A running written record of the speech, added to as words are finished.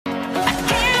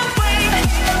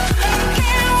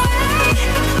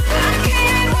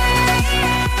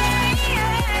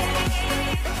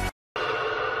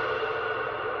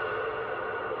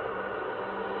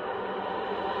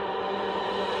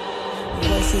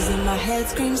Voices in my head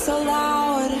scream so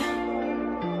loud.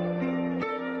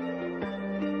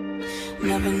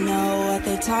 Never know what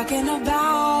they're talking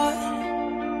about.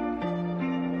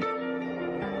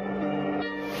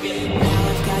 Now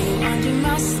I've got you under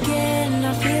my skin.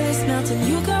 I feel it melting.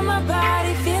 You got my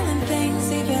body feeling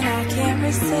things even I can't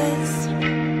resist.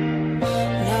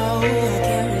 No, I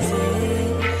can't resist.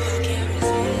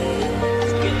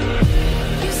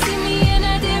 You see me in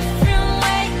a different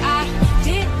way. I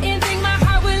didn't think my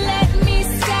heart would let me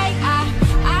stay.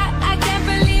 I can't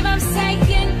believe I'm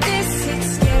saying this. It's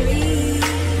scary.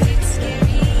 It's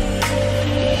scary.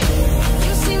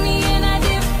 You see me in a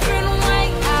different way.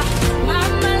 My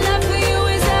love for you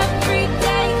is every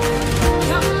day.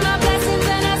 Count my blessings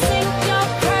and I sing your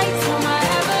praise. All my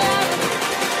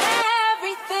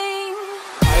everything.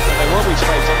 There will be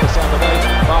space on the side of the way.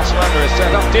 Barcelona is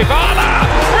set up. Dybala!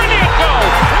 Brilliant goal!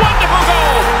 Wonderful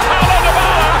goal! Paulo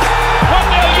Dybala!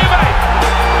 1-0 Juve!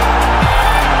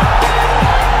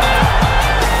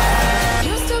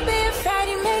 Used to be afraid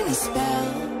he made me spell.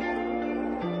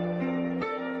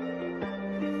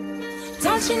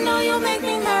 Don't you know you make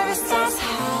me nervous as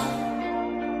hell?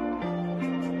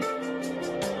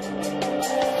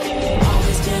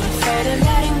 Always been afraid of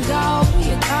letting go.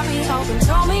 You got me open,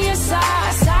 told me you saw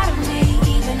a side of me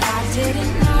even I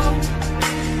didn't know.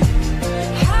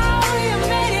 How you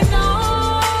made it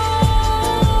known.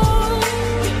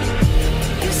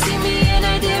 You see me in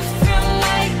a different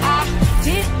way. I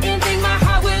didn't think my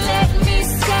heart would let me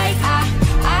stay.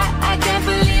 I can't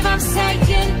believe I'm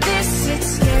saying this. It's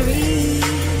scary.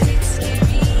 It's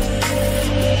scary.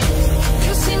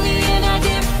 You see me in a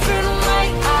different way.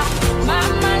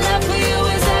 My love for you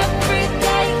is every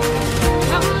day.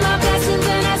 Count my blessings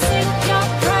and I sing your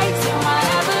praise. You're my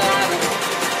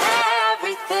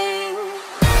everything.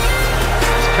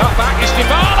 Cut back, it's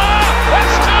Dybala!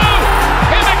 That's two!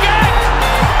 Him again!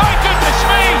 My goodness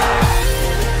me!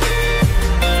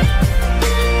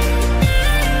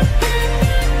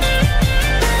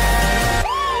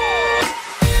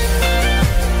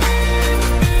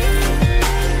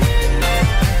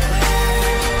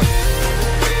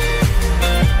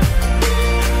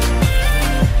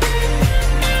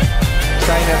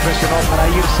 Steiner presionó para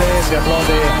irse, se habló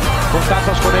de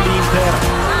contactos con el Inter.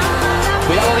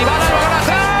 Cuidado Dybala, lo van a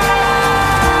hacer.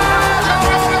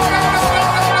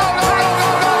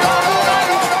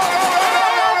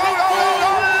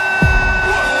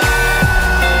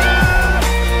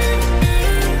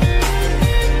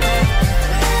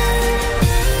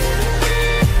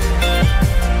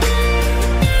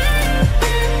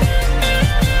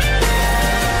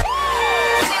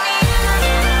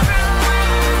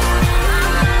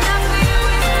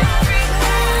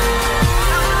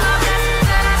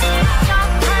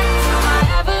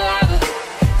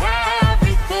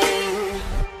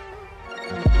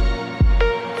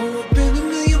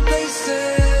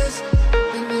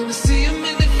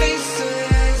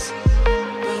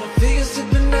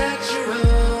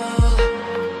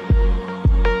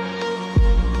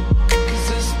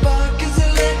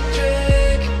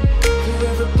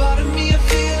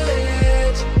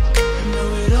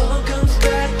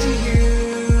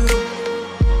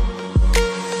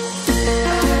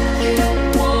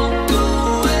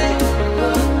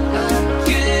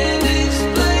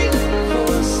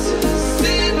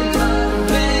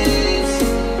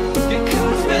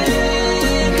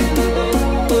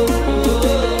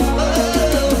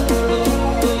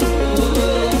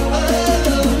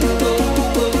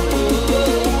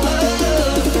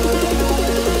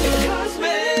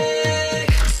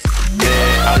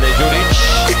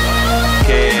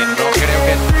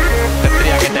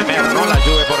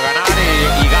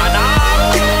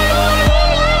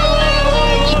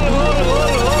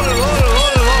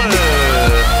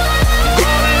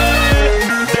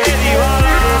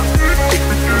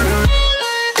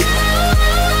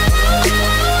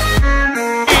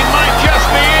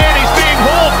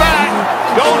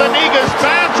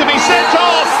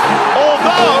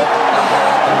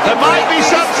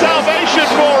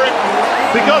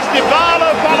 Because Dybala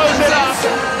follows it up.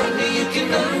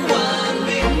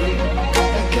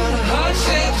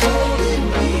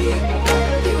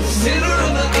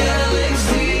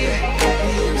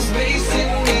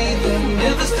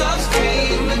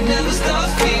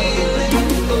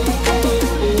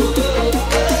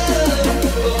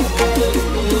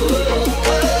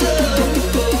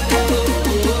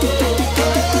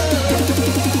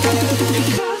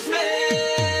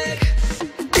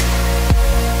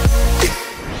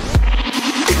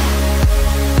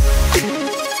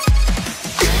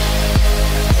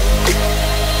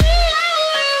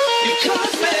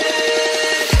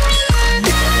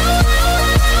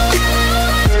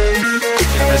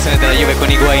 l'azione della Juve con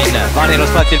Higuain, va nello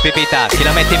spazio il Pipita, chi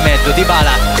la mette in mezzo,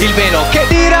 Dybala, il velo, che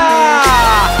tira!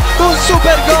 Un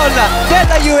super gol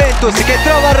della Juventus che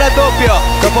trova il raddoppio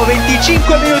dopo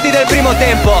 25 minuti del primo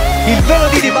tempo, il velo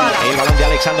di Dybala. El balón de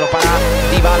Alexandro para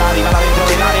Dybala dentro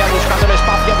del área buscando el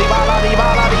espacio, Dybala, va a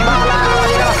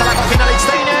llegar hasta la cocina de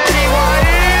Steiner,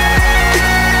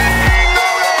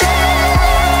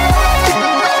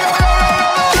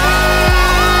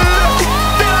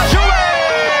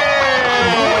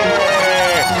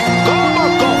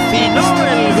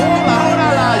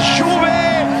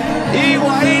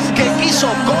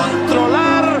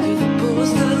 controlar.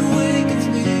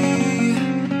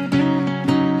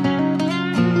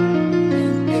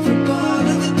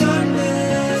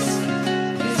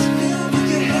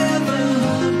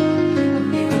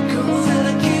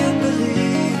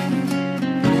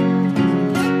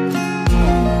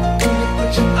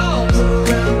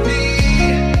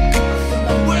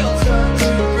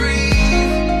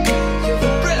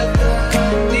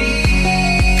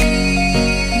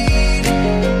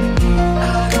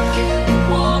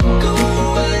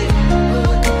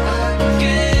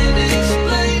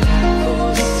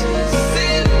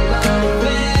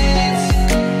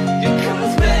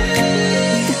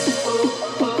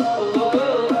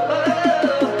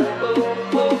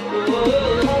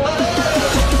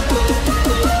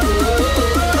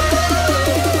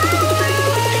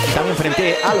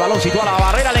 Frente al balón, sitúa la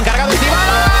barrera, el encargado es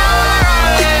Dybala.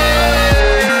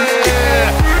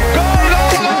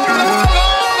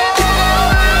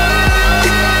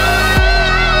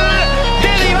 ¡De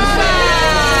Dybala!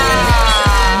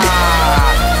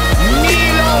 Ni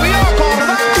lo vio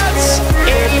Cordaz,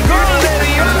 el gol de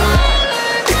Dybala.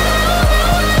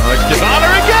 It's Dybala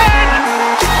again!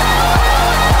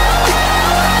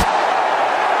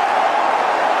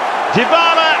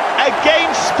 Dybala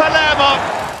against Palermo.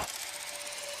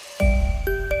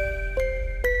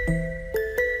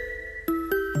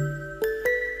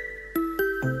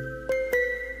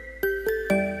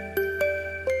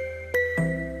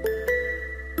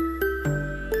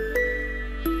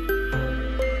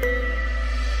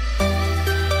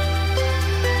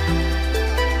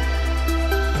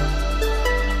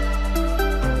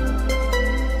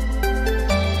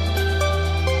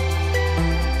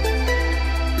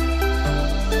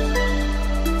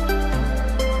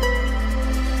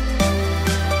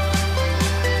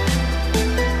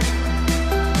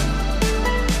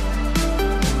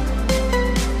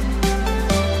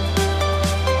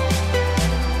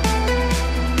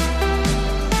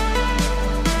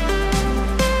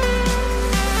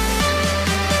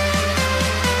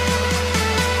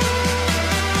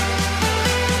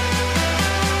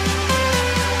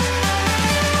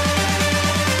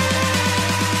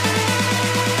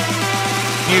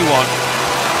 New one,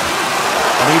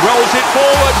 and he rolls it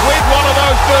forward with one of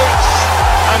those boots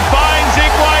and finds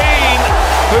Higuain,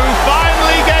 who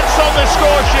finally gets on the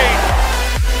score sheet.